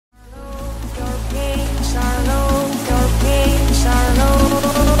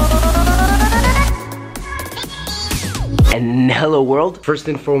hello world. First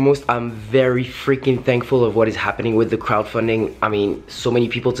and foremost, I'm very freaking thankful of what is happening with the crowdfunding. I mean, so many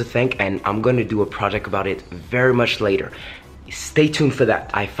people to thank, and I'm gonna do a project about it very much later. Stay tuned for that.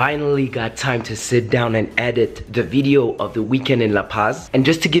 I finally got time to sit down and edit the video of the weekend in La Paz. And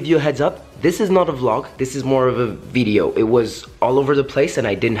just to give you a heads up, this is not a vlog, this is more of a video. It was all over the place and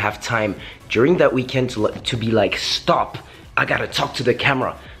I didn't have time during that weekend to be like, stop, I gotta talk to the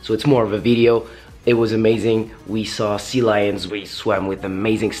camera. So it's more of a video. It was amazing. We saw sea lions, we swam with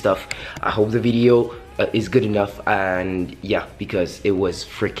amazing stuff. I hope the video is good enough, and yeah, because it was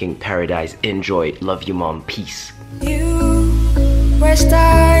freaking paradise. Enjoy. Love you, mom. Peace. You waste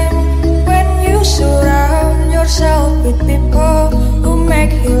time when you surround yourself with people who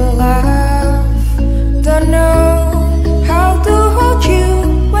make you laugh. Don't know